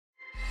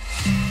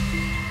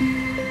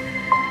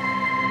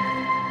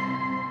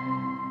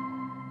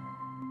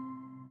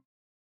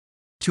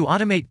To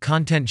automate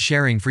content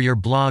sharing for your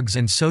blogs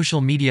and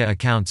social media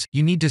accounts,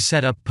 you need to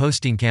set up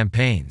posting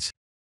campaigns.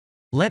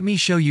 Let me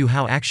show you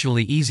how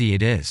actually easy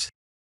it is.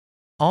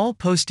 All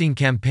posting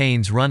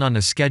campaigns run on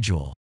a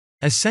schedule.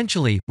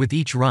 Essentially, with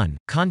each run,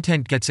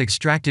 content gets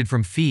extracted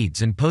from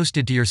feeds and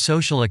posted to your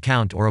social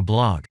account or a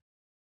blog.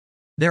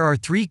 There are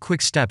 3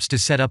 quick steps to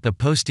set up a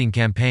posting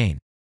campaign.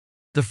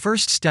 The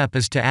first step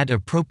is to add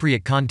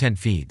appropriate content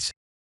feeds.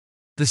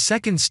 The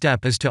second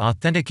step is to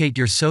authenticate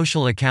your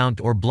social account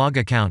or blog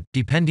account,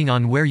 depending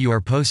on where you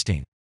are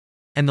posting.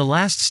 And the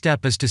last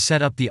step is to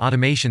set up the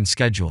automation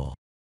schedule.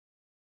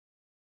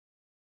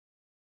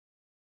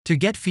 To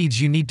get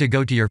feeds, you need to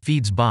go to your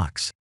Feeds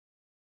box.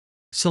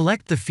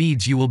 Select the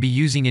feeds you will be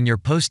using in your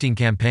posting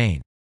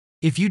campaign.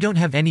 If you don't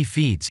have any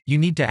feeds, you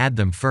need to add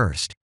them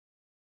first.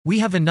 We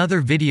have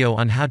another video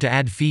on how to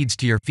add feeds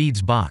to your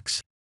Feeds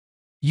box.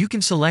 You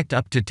can select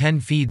up to 10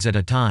 feeds at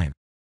a time.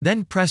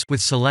 Then press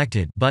with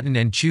Selected button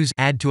and choose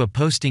Add to a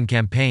Posting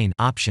Campaign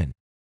option.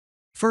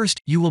 First,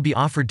 you will be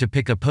offered to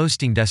pick a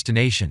posting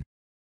destination.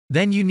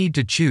 Then you need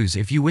to choose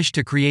if you wish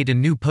to create a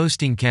new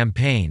posting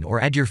campaign or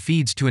add your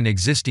feeds to an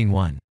existing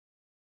one.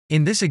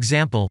 In this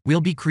example,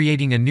 we'll be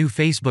creating a new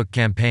Facebook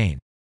campaign.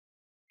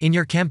 In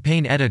your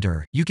campaign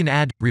editor, you can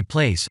add,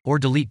 replace, or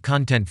delete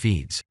content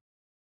feeds.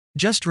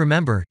 Just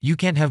remember, you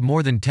can't have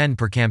more than 10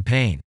 per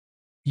campaign.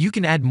 You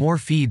can add more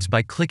feeds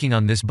by clicking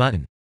on this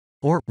button.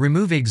 Or,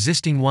 remove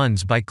existing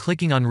ones by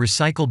clicking on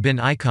Recycle Bin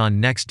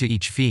icon next to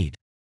each feed.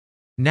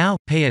 Now,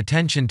 pay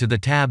attention to the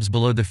tabs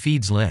below the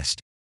feeds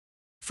list.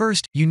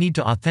 First, you need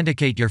to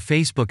authenticate your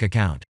Facebook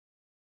account.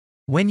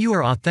 When you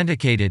are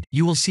authenticated,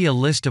 you will see a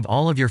list of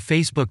all of your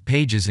Facebook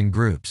pages and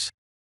groups.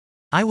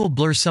 I will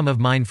blur some of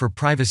mine for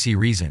privacy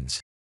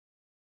reasons.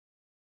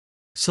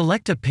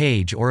 Select a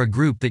page or a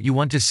group that you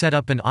want to set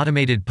up an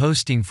automated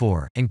posting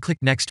for, and click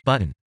Next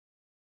button.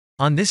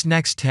 On this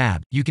Next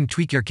tab, you can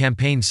tweak your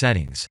campaign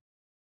settings.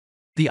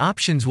 The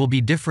options will be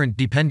different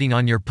depending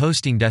on your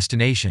posting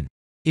destination.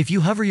 If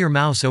you hover your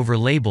mouse over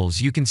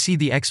labels, you can see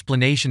the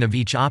explanation of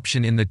each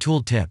option in the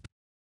tool tip.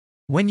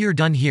 When you're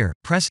done here,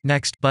 press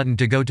Next button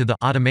to go to the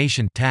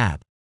Automation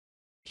tab.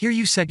 Here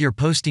you set your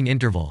posting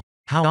interval,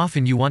 how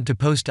often you want to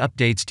post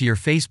updates to your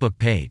Facebook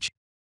page.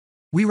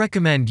 We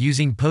recommend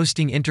using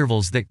posting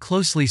intervals that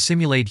closely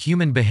simulate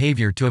human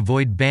behavior to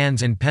avoid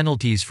bans and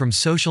penalties from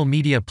social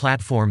media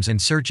platforms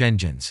and search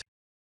engines.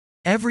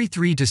 Every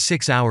 3 to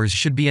 6 hours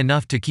should be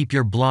enough to keep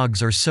your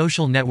blogs or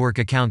social network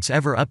accounts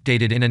ever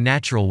updated in a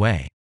natural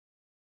way.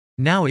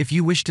 Now, if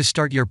you wish to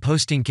start your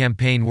posting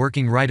campaign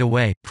working right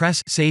away,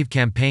 press Save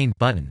Campaign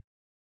button.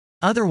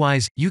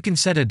 Otherwise, you can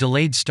set a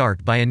delayed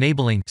start by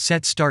enabling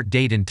Set Start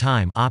Date and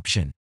Time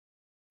option.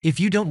 If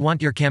you don't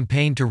want your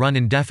campaign to run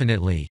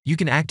indefinitely, you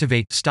can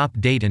activate Stop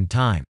Date and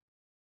Time.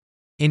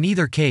 In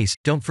either case,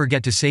 don't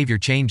forget to save your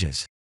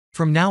changes.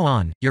 From now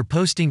on, your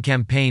posting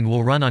campaign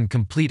will run on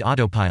complete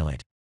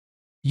autopilot.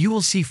 You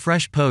will see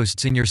fresh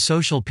posts in your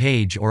social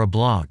page or a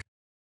blog.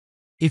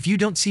 If you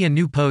don't see a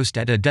new post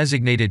at a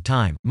designated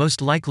time,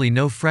 most likely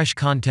no fresh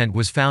content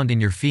was found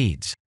in your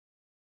feeds.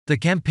 The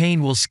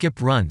campaign will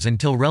skip runs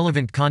until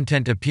relevant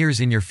content appears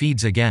in your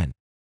feeds again.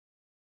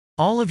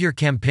 All of your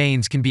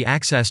campaigns can be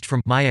accessed from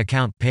My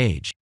Account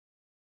page.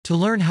 To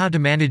learn how to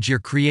manage your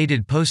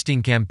created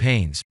posting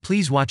campaigns,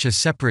 please watch a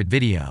separate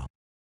video.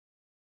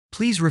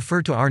 Please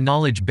refer to our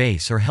knowledge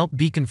base or help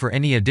beacon for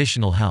any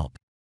additional help.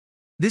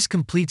 This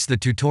completes the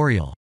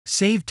tutorial.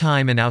 Save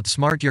time and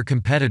outsmart your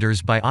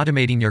competitors by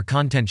automating your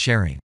content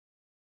sharing.